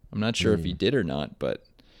Open. I'm not sure if he did or not, but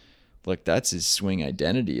look, that's his swing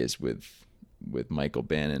identity, is with Michael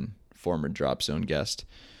Bannon, former Drop Zone guest,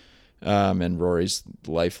 and Rory's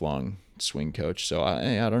lifelong swing coach. So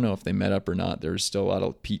I don't know if they met up or not. There's still a lot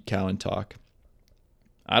of Pete Cowan talk.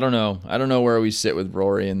 I don't know where we sit with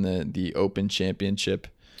Rory in the Open Championship.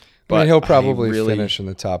 But I mean, he'll probably finish in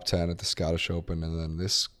the top 10 at the Scottish Open, and then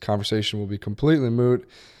this conversation will be completely moot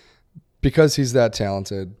because he's that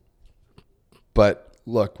talented. But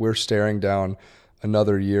look, we're staring down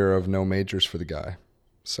another year of no majors for the guy.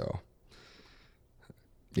 So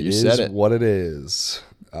it is what it is.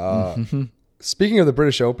 Speaking of the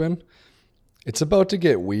British Open, it's about to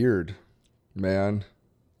get weird, man.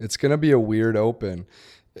 It's going to be a weird Open.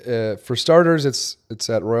 For starters, it's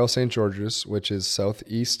at Royal St. George's, which is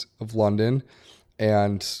southeast of London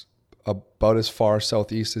and about as far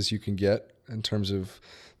southeast as you can get in terms of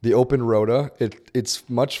the Open Rota. It's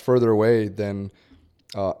much further away than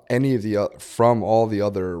any of from all the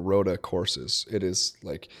other Rota courses. It is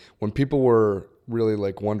like when people were really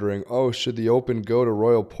like wondering, oh, should the Open go to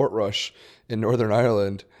Royal Portrush in Northern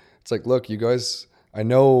Ireland? It's like, look, you guys, I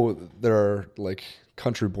know there are like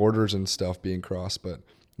country borders and stuff being crossed, but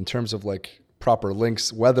in terms of like proper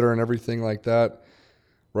links, weather and everything like that,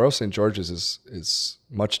 Royal St. George's is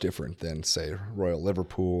much different than, say, Royal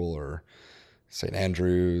Liverpool or St.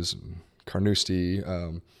 Andrews and Carnoustie.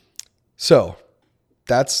 So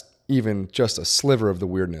that's even just a sliver of the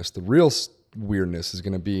weirdness. The real weirdness is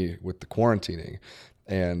going to be with the quarantining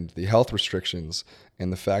and the health restrictions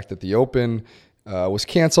and the fact that the Open was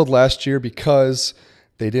canceled last year because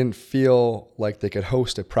they didn't feel like they could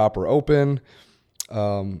host a proper Open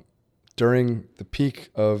during the peak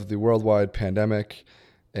of the worldwide pandemic.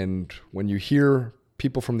 And when you hear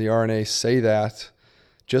people from the R&A say that,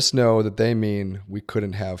 just know that they mean we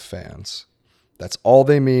couldn't have fans. That's all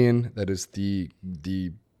they mean. That is the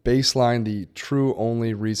baseline, the true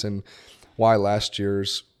only reason why last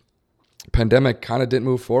year's pandemic kind of didn't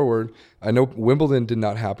move forward. I know Wimbledon did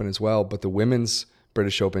not happen as well, but the women's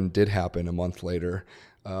British Open did happen a month later.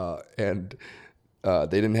 And they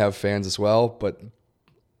didn't have fans as well, but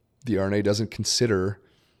the R&A doesn't consider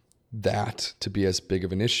that to be as big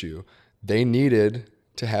of an issue. They needed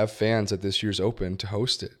to have fans at this year's Open to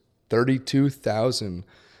host it. 32,000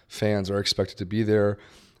 fans are expected to be there.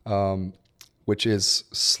 which is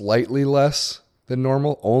slightly less than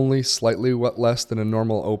normal, only slightly less than a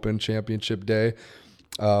normal Open Championship day.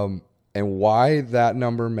 And why that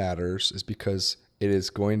number matters is because it is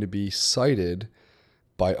going to be cited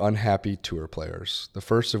by unhappy tour players. The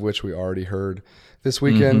first of which we already heard this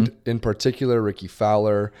weekend. In particular, Ricky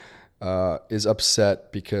Fowler is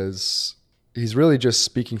upset because he's really just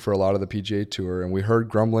speaking for a lot of the PGA Tour. And we heard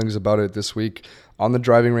grumblings about it this week on the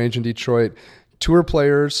driving range in Detroit. Tour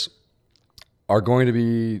players are going to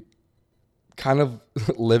be kind of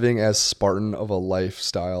living as Spartan of a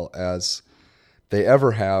lifestyle as they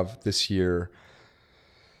ever have this year.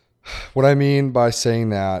 What I mean by saying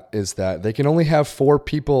that is that they can only have 4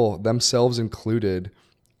 people, themselves included,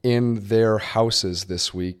 in their houses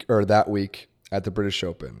this week or that week at the British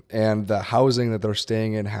Open. And the housing that they're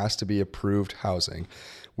staying in has to be approved housing.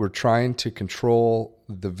 We're trying to control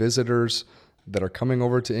the visitors that are coming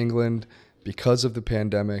over to England because of the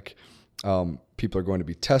pandemic. People are going to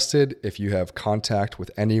be tested. If you have contact with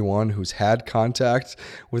anyone who's had contact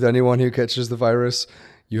with anyone who catches the virus,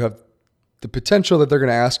 you have the potential that they're going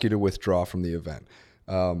to ask you to withdraw from the event.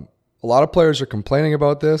 A lot of players are complaining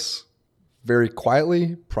about this very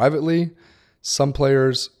quietly, privately. Some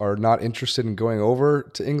players are not interested in going over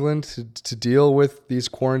to England to deal with these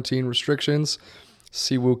quarantine restrictions.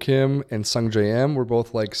 Siwoo Kim and Sung J M were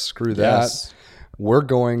both like, screw that. Yes. We're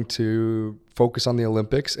going to focus on the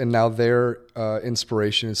Olympics. And now their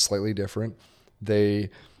inspiration is slightly different. They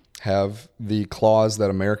have the clause that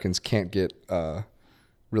Americans can't get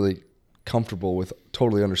really comfortable with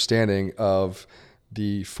totally understanding of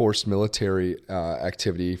the forced military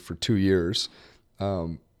activity for 2 years.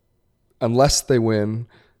 Unless they win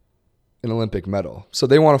an Olympic medal. So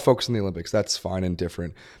they want to focus on the Olympics. That's fine and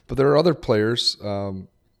different. But there are other players,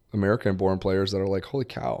 American-born players, that are like, holy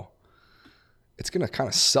cow, it's going to kind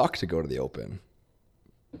of suck to go to the Open.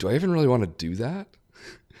 Do I even really want to do that?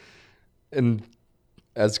 And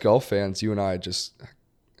as golf fans, you and I just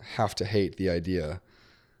have to hate the idea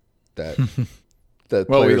that that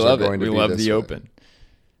well, players we love are going it. to We be love this the way. Open.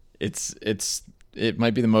 It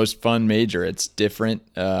might be the most fun major. It's different.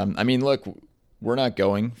 I mean, look, we're not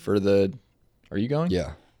going for the. Are you going?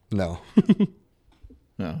 Yeah. No.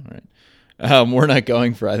 No. All right. We're not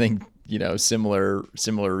going for, I think, similar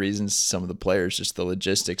reasons. Some of the players, just the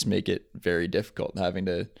logistics make it very difficult having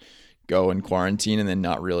to go and quarantine and then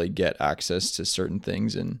not really get access to certain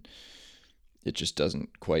things, and it just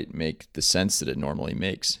doesn't quite make the sense that it normally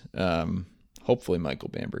makes. Hopefully, Michael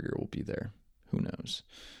Bamberger will be there. Who knows?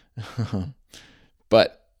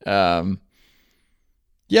 But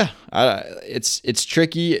it's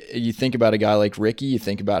tricky. You think about a guy like Ricky. You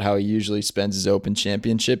think about how he usually spends his Open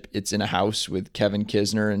Championship. It's in a house with Kevin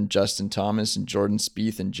Kisner and Justin Thomas and Jordan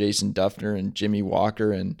Spieth and Jason Duffner and Jimmy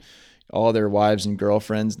Walker and all their wives and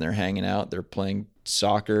girlfriends, and they're hanging out. They're playing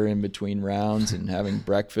soccer in between rounds and having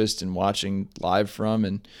breakfast and watching live from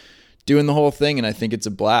and doing the whole thing. And I think it's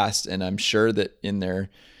a blast. And I'm sure that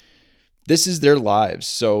this is their lives.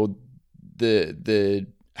 So the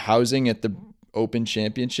housing at the Open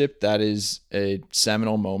Championship, that is a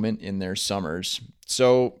seminal moment in their summers.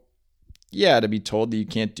 So yeah, to be told that you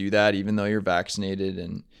can't do that, even though you're vaccinated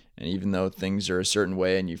and even though things are a certain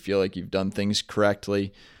way and you feel like you've done things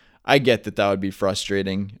correctly, I get that would be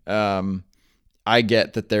frustrating. I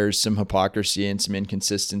get that there's some hypocrisy and some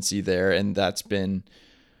inconsistency there, and that's been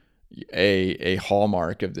a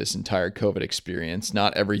hallmark of this entire COVID experience.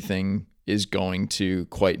 Not everything is going to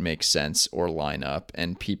quite make sense or line up,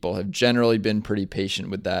 and people have generally been pretty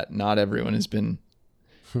patient with that. Not everyone has been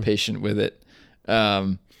patient with it.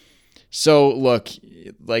 So look,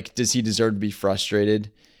 like, does he deserve to be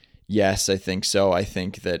frustrated? Yes, I think so. I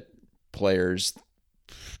think that players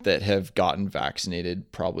that have gotten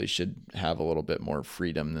vaccinated probably should have a little bit more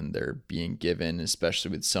freedom than they're being given, especially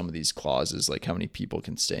with some of these clauses, like how many people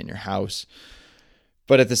can stay in your house.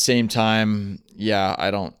 But at the same time, yeah, I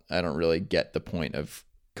don't really get the point of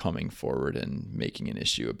coming forward and making an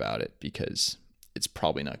issue about it, because it's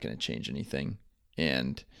probably not going to change anything.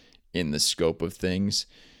 And in the scope of things,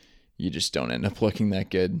 you just don't end up looking that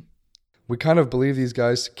good. We kind of believe these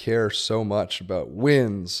guys care so much about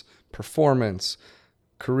wins, performance,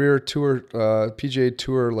 career tour, PGA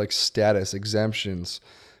Tour like status, exemptions,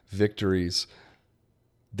 victories.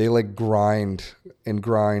 They like grind and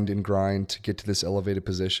grind and grind to get to this elevated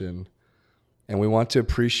position. And we want to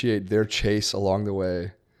appreciate their chase along the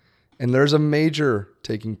way. And there's a major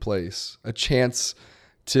taking place, a chance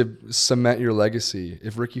to cement your legacy.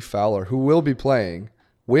 If Ricky Fowler, who will be playing,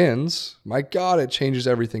 wins, my God, it changes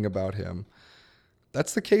everything about him.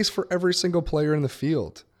 That's the case for every single player in the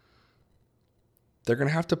field. They're going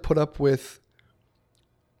to have to put up with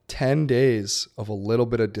 10 days of a little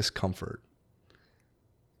bit of discomfort.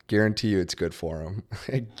 Guarantee you it's good for them.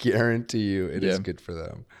 I guarantee you it is good for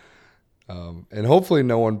them. And hopefully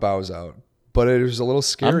no one bows out. But it was a little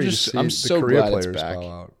scary to see the Korea players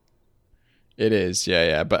bow out. It is,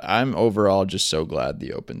 yeah. But I'm overall just so glad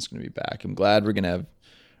the Open's going to be back. I'm glad we're going to have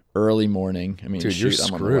early morning. I mean, dude,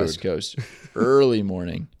 I'm on the West Coast. Early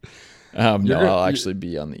morning. No, I'll actually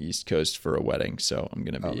be on the East Coast for a wedding, so I'm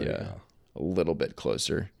going to be a little bit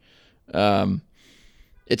closer.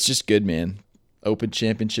 It's just good, man. Open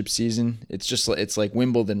Championship season. It's like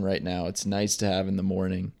Wimbledon right now. It's nice to have in the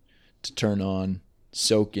morning to turn on,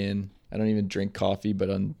 soak in. I don't even drink coffee, but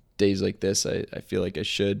on days like this, I feel like I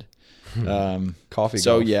should. Coffee.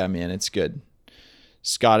 So yeah, man, it's good.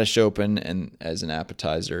 Scottish Open, and as an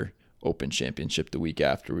appetizer, Open Championship the week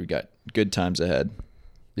after. We got good times ahead.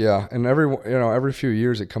 Yeah, and every few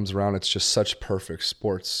years it comes around. It's just such perfect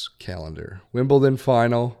sports calendar. Wimbledon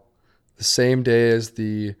final, the same day as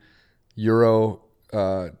the Euro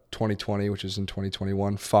 2020, which is in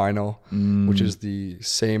 2021, final, which is the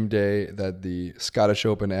same day that the Scottish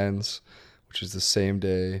Open ends, which is the same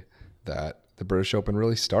day that the British Open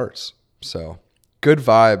really starts. So good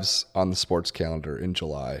vibes on the sports calendar in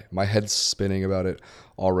July. My head's spinning about it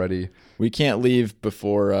already. We can't leave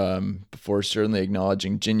before certainly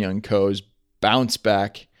acknowledging Jin Young Ko's bounce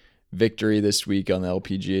back victory this week on the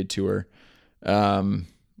LPGA Tour.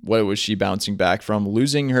 What was she bouncing back from?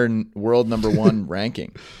 Losing her world number 1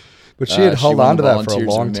 ranking. But she had held on to that for a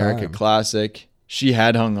long America time. Classic. She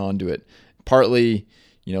had hung on to it. Partly,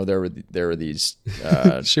 there were these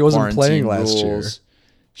she wasn't playing last year.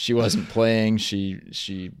 She wasn't playing.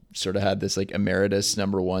 She sort of had this like emeritus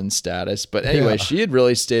number 1 status. But anyway, she had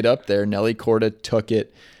really stayed up there. Nelly Korda took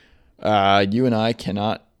it. You and I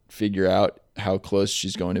cannot figure out how close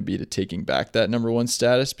she's going to be to taking back that number 1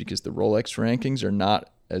 status because the Rolex rankings are not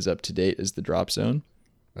as up to date as the Drop Zone.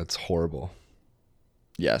 That's horrible.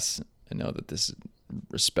 Yes, I know that this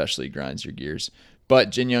especially grinds your gears.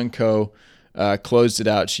 But Jin Young Ko closed it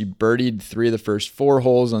out. She birdied 3 of the first 4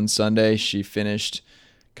 holes on Sunday. She finished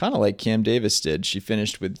kind of like Cam Davis did. She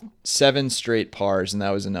finished with 7 straight pars, and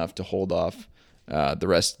that was enough to hold off the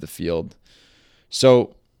rest of the field.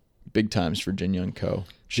 So big times for Jin Young Ko.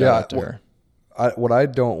 Shout out to her. What I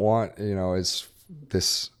don't want, is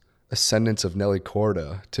this ascendance of Nelly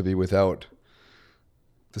Korda to be without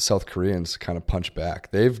the South Koreans to kind of punch back.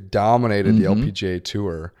 They've dominated the LPGA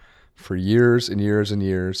Tour for years and years and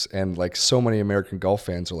years, and like so many American golf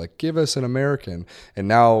fans are like, give us an American. And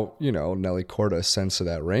now, Nelly Korda ascends to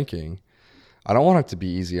that ranking. I don't want it to be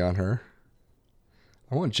easy on her.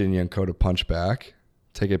 I want Jin Young Ko to punch back,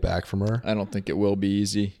 take it back from her. I don't think it will be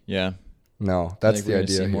easy. Yeah. No, that's the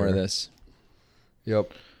idea. See here. More of this.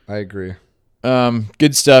 Yep, I agree.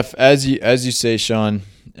 Good stuff. As you say, Sean,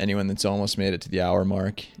 anyone that's almost made it to the hour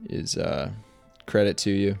mark is credit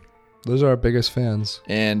to you. Those are our biggest fans.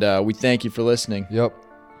 And we thank you for listening. Yep.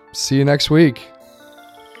 See you next week.